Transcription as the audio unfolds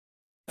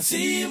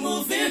See you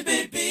moving,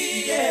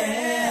 baby,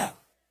 yeah.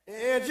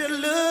 And you're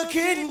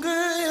looking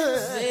good.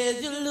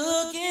 Said you're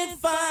looking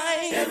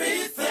fine.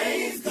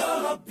 Everything's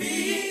gonna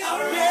be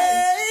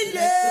alright.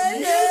 Yeah, yeah,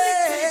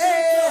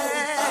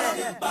 yeah. Out of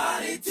your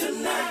body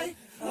tonight.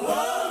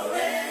 Oh,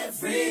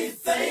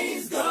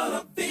 everything's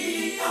gonna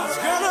be alright.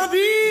 It's gonna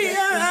be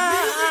alright.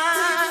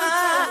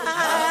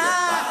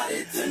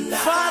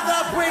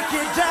 Father, break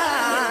it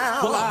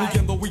down. Well, I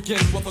begin the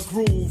weekend with a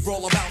groove,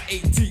 roll about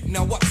 8 deep.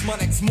 Now what's my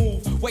next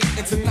move? Wait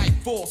until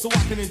nightfall so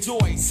I can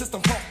enjoy.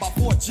 System pumped by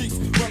 4 Jeeps,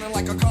 running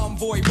like a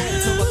convoy. Roll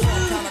to the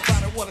drum, kinda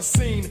crowded, what a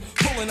scene.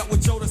 Pulling up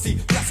with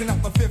Jodeci, blasting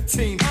out the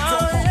 15. So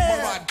pump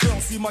my ride, girl,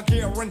 see my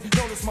gear and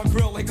notice my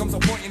grill. Here comes a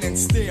pointing and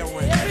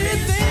staring.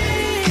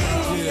 Everything.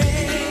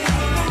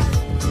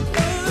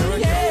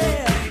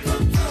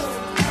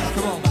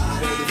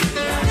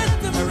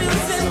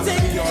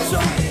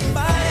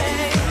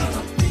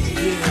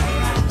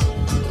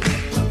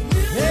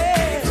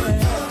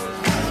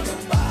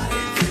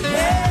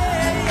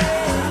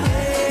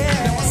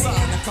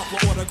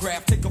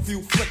 Take a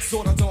few flicks,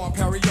 order dawn,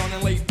 parry on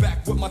and lay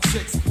back with my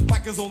chicks.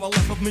 Bikers on the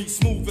left of me,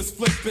 smooth as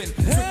flipping.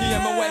 Tricky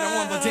and Moana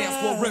on the dance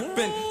floor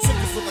ripping.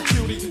 Sickness with a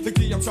cutie, the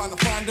key I'm trying to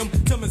find him.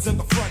 Tim is in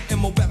the front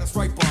and Mobetta's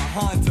right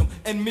behind him.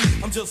 And me,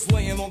 I'm just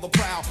laying on the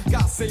prowl.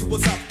 God say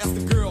what's up as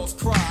the girls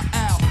cry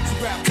out. She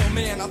grabbed her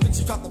man, I think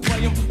she tried to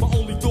play him. My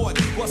only thought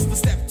was to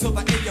step to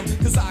the AM,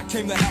 cause I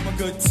came to have a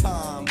good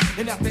time.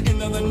 And at the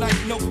end of the night,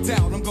 no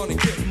doubt I'm gonna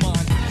get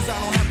mine. Cause I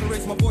don't have to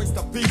raise my voice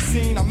to be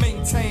seen. I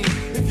maintain,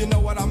 if you know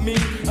what I mean.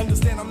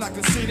 Understand I'm not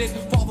conceited.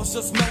 Father's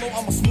just mellow.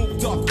 I'm a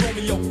smooth dark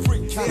Romeo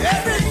freak.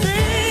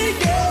 Everything,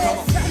 yeah. Come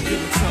on, give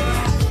it to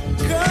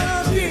me.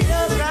 Gonna be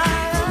alright.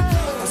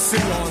 I see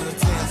you on the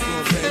dance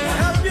floor, baby.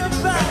 Help your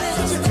body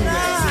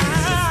tonight.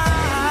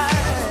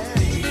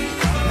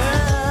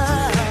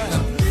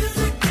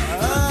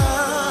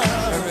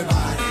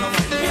 Everybody, come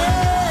on.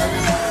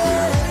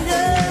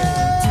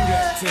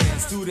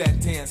 Do that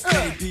dance,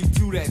 baby.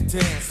 Do that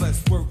dance. Let's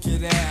work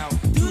it out.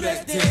 Do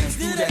that dance,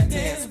 baby.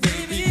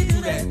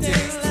 Do that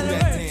dance, do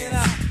that dance.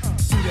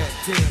 Do that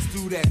dance,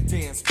 do that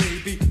dance,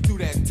 baby. Do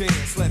that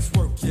dance, let's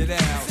work it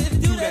out.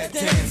 Do that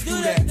dance,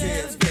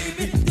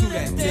 baby. Do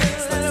that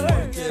dance, let's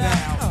work it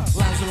out.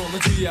 Lounging on the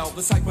DL,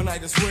 the cypher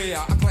night is rare.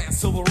 I glance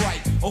to the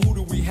right, oh who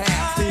do we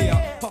have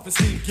here? Puffin'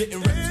 Steve getting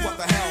ripped, what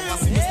the hell? I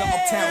see Mr.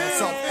 Uptown and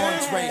South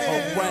Andre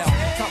around.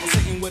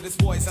 Conversating with his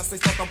voice as they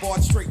start the bar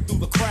straight through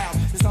the crowd.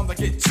 It's time to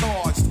get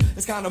charged,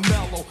 it's kinda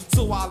mellow.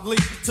 So I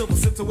leap to the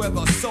center where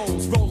the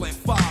soul's rolling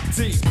 5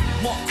 deep.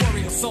 Mark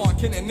Curry, Hassan,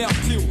 Ken and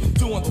LQ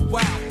doing the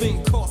wild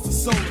thing, cause the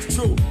soul is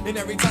true. And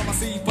every time I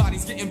see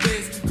bodies getting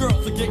biz,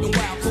 girls are getting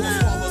wild, cause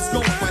father's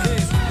going for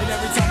his. And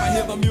every time I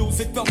hear the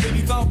music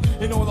thumpity thump,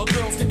 and all the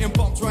girls getting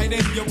bumped right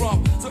in your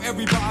rump. So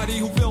everybody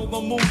who feel the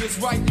mood is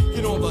right,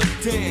 get on the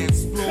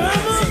dance floor.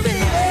 Come on, baby.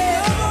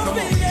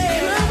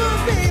 Come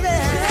on, baby.